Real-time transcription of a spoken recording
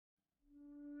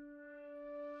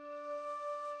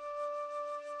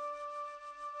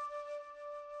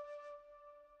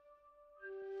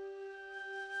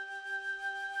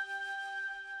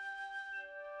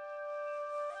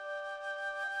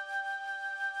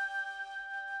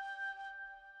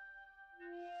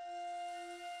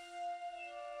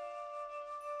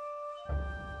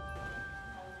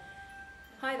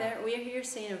Hi there, we are here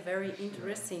seeing a very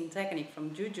interesting technique from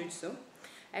Jujutsu,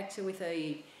 actually with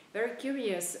a very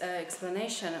curious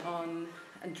explanation on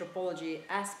anthropology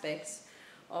aspects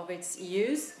of its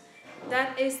use.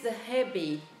 That is the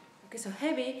hebi. Okay, so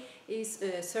hebi is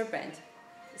a serpent,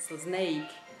 it's a snake.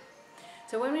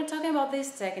 So when we're talking about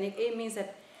this technique, it means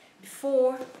that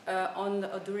before,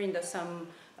 during some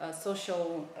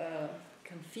social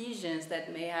confusions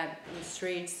that may have in the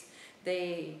streets,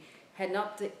 they had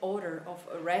not the order of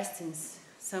arresting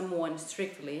someone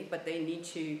strictly, but they need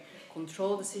to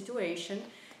control the situation.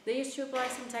 They used to apply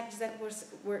some tactics that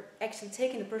were actually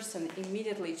taking the person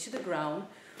immediately to the ground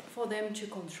for them to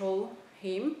control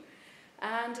him.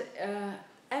 And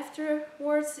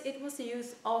afterwards, it was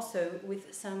used also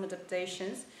with some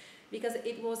adaptations because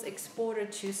it was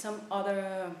exported to some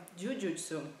other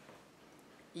jujutsu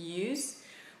use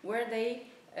where they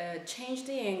changed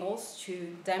the angles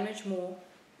to damage more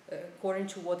according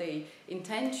to what they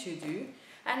intend to do,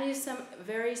 and use some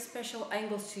very special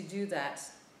angles to do that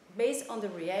based on the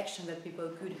reaction that people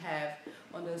could have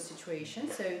on those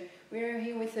situations. So we're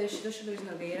here with Shidoshi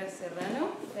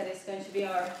Serrano, that is going to be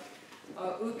our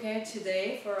uke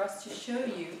today for us to show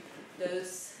you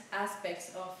those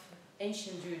aspects of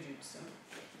ancient jujutsu.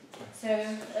 So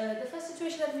the first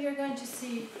situation that we are going to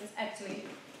see is actually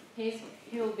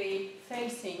he'll be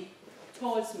facing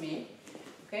towards me.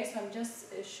 Okay, so I'm just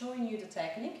showing you the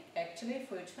technique actually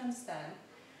for you to understand.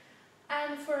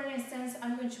 And for instance,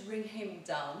 I'm going to bring him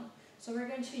down. So we're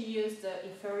going to use the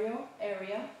inferior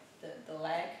area, the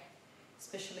leg,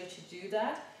 especially to do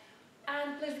that.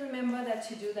 And please remember that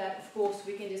to do that, of course,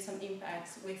 we can do some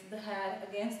impacts with the head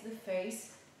against the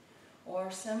face or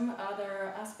some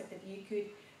other aspect that you could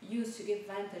use to give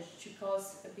advantage to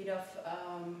cause a bit of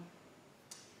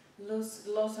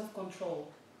loss of control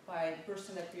by the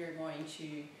person that we are going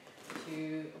to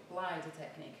apply the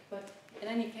technique. But in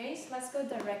any case, let's go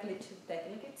directly to the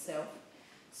technique itself.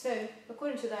 So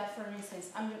according to that, for instance,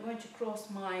 I'm going to cross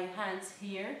my hands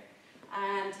here,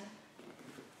 and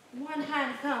one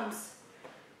hand comes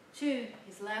to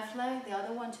his left leg, the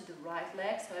other one to the right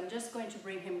leg. So I'm just going to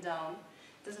bring him down.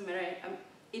 Doesn't matter,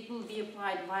 it will be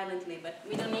applied violently, but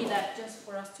we don't need that, just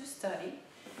for us to study.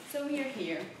 So we are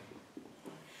here.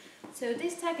 So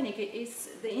this technique is,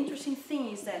 the interesting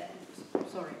thing is that,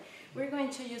 we're going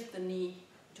to use the knee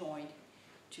joint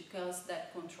to cause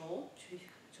that control, to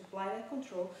apply that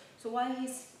control. So while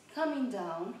he's coming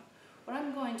down, what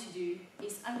I'm going to do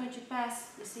is I'm going to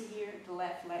pass, you see here, the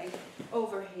left leg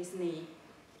over his knee.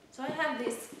 So I have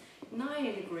this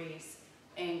 90 degrees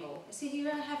angle. You see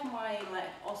here I have my leg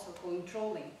also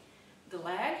controlling the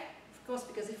leg, of course,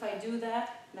 because if I do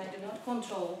that, and I do not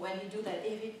control when you do that,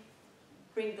 if it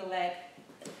bring the leg,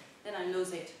 then I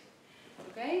lose it.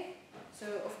 Okay? So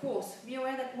of course, be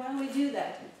aware that when we do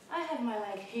that, I have my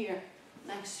leg here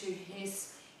next to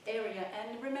his area,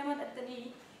 and remember that the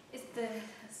knee is the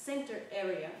center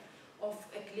area of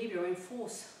equilibrium and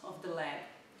force of the leg.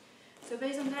 So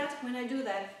based on that, when I do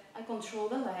that, I control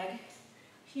the leg.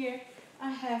 Here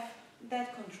I have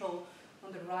that control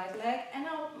on the right leg, and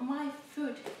now my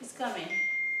foot is coming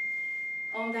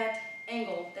on that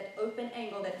angle, that open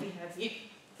angle that we have here.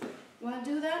 When I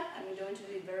do that, I'm going to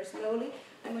do it very slowly.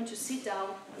 I'm going to sit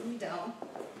down, and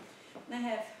I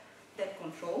have that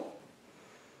control.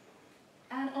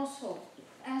 And also,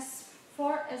 as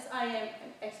far as I am,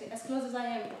 actually as close as I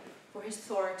am for his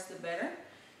thorax, the better.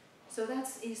 So that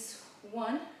is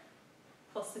one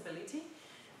possibility.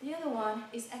 The other one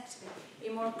is actually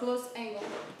a more close angle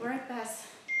where I pass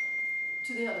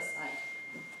to the other side.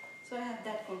 So I have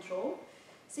that control.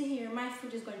 See here, my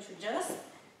foot is going to adjust.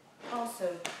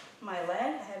 Also, my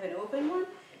leg, I have an open one,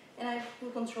 and I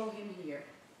will control him here.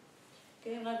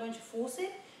 Okay, I'm not going to force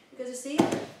it, because you see,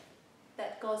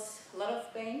 that causes a lot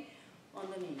of pain on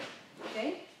the knee.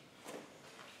 Okay?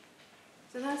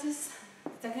 So that is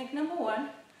technique number one.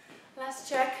 Let's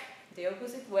check the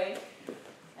opposite way,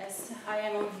 as I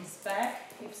am on his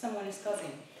back. If someone is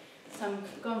causing some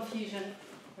confusion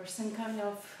or some kind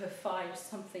of fight or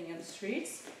something in the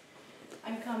streets,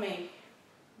 I'm coming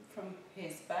from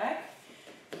his back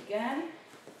again,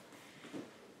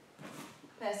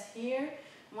 pass here.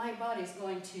 My body is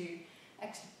going to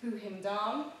actually pull him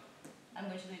down. I'm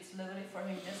going to do it slowly for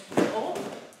him just to fall.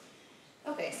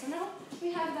 Okay, so now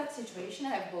we have that situation.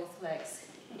 I have both legs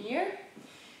here.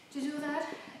 To do that,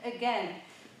 again,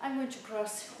 I'm going to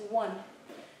cross one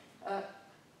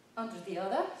under the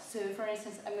other. So for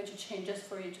instance, I'm going to change just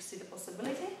for you to see the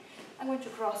possibility. I'm going to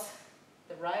cross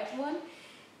the right one,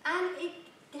 and it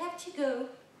has to go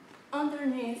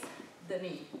underneath the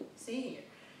knee. See here,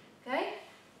 okay?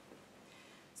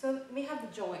 So we have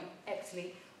the joint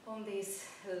actually on this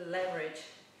leverage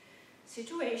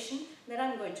situation that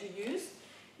I'm going to use,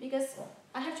 because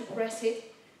I have to press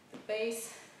it, the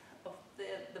base of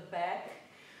the back,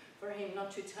 for him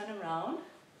not to turn around.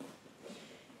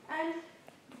 And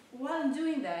while I'm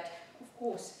doing that, of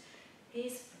course,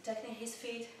 he's protecting his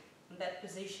feet in that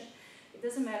position. It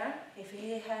doesn't matter if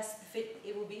he has the feet,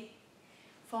 it will be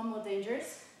far more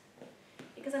dangerous,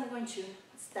 because I'm going to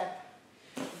step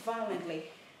violently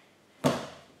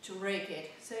to break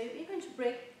it. So we're going to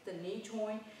break the knee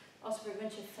joint. Also, we're going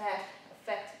to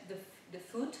affect the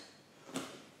foot.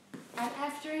 And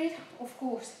after it, of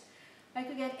course, I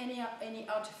could get any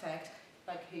artifact,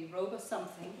 like a rope or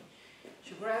something,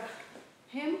 to grab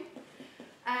him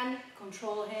and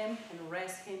control him and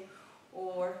arrest him,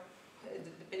 or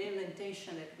the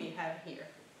indentation that we have here.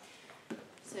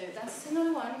 So that's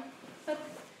another one. But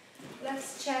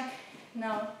let's check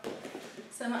now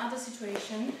some other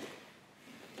situation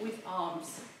with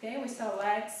arms. Okay, we saw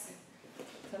legs.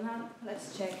 So now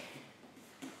let's check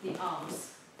the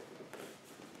arms.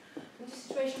 In this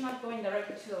situation, I'm not going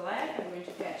directly to the leg, I'm going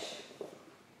to catch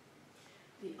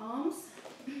the arms.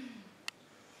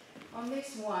 On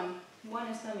this one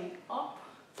is coming up.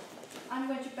 I'm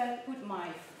going to put my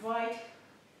right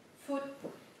foot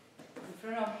in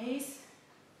front of his.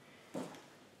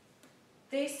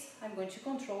 This I'm going to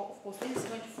control. Of course, this is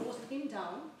going to force him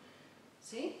down.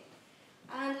 See?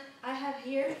 And I have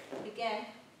here, again,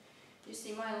 you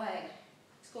see my leg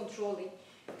is controlling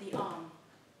the arm.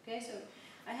 Okay, so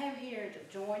I have here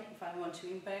the joint if I want to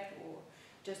impact or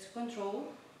just to control.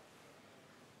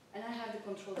 And I have the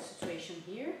control situation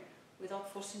here without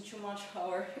forcing too much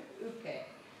power. Okay.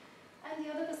 And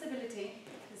the other possibility,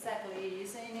 exactly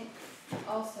using it,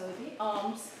 also the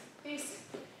arms, is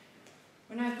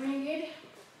when I bring it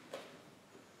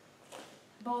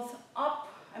both up,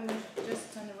 I'm going to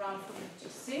just turn around for you to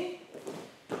see.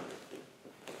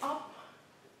 Up,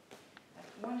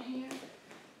 like one here,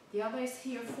 the other is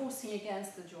here forcing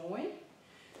against the joint.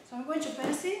 So I'm going to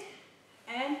pass it,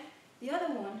 and the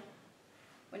other one,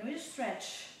 when we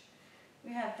stretch,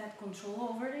 we have that control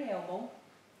over the elbow,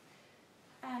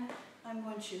 and I'm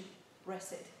going to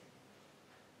press it.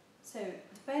 So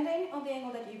depending on the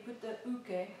angle that you put the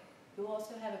uke, you'll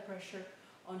also have a pressure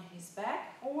on his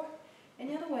back, or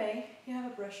any other way, you have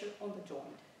a pressure on the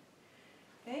joint.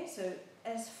 Okay, so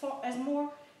as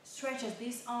more stretch as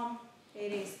this arm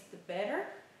it is, the better,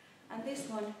 and this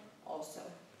one also.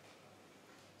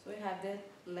 So we have the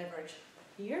leverage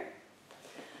here.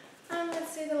 And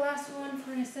let's say the last one,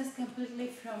 for instance, completely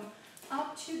from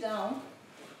up to down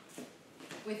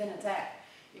with an attack,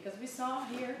 because we saw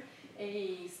here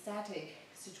a static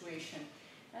situation.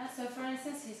 So for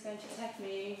instance, he's going to attack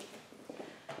me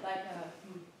like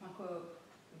a mako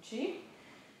uchi.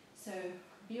 So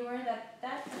be aware that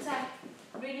that attack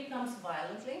really comes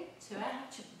violently. So I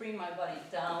have to bring my body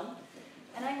down,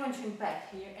 and I'm going to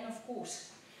impact here. And of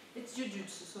course, it's jujutsu,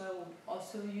 so I will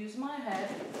also use my head.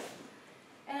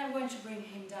 And I'm going to bring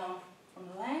him down from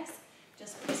the legs.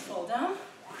 Just please fall down.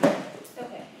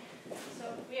 Okay, so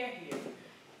we are here.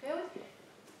 Good.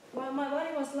 While my body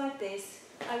was like this,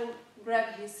 I will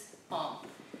grab his arm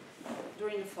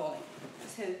during the falling.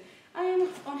 So I am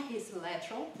on his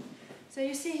lateral. So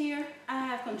you see here, I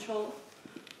have control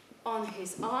on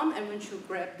his arm. I'm going to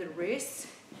grab the wrist.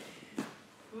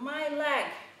 My leg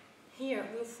here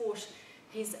will force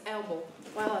his elbow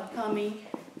while I'm coming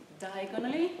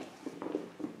diagonally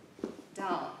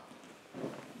down.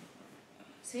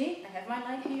 See, I have my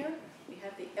leg here, we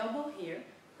have the elbow here,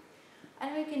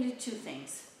 and we can do two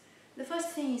things. The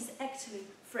first thing is actually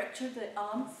fracture the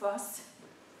arm first,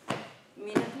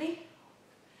 immediately,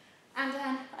 and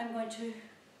then I'm going to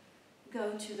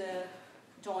go to the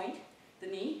joint, the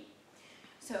knee.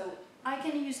 So I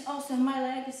can use also my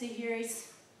leg, you see here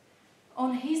is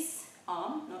on his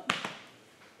arm,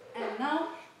 and now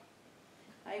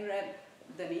I grab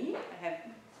the knee, I have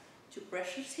two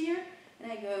pressures here,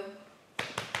 and I go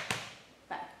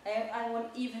back. I won't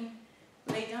even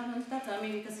lay down on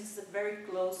tatami because it's a very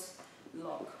close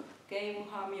lock. Okay, it will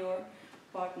harm your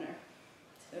partner.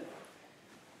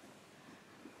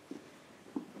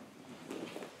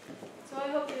 So I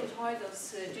hope you enjoy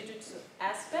those jujutsu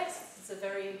aspects. It's a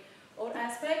very old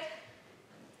aspect,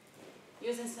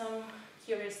 using some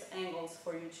curious angles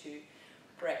for you to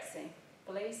practice.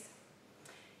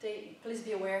 Please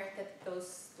be aware that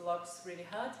those locks really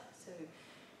hurt, so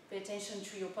pay attention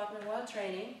to your partner while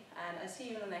training, and I'll see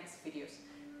you in the next videos.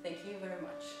 Thank you very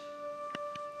much.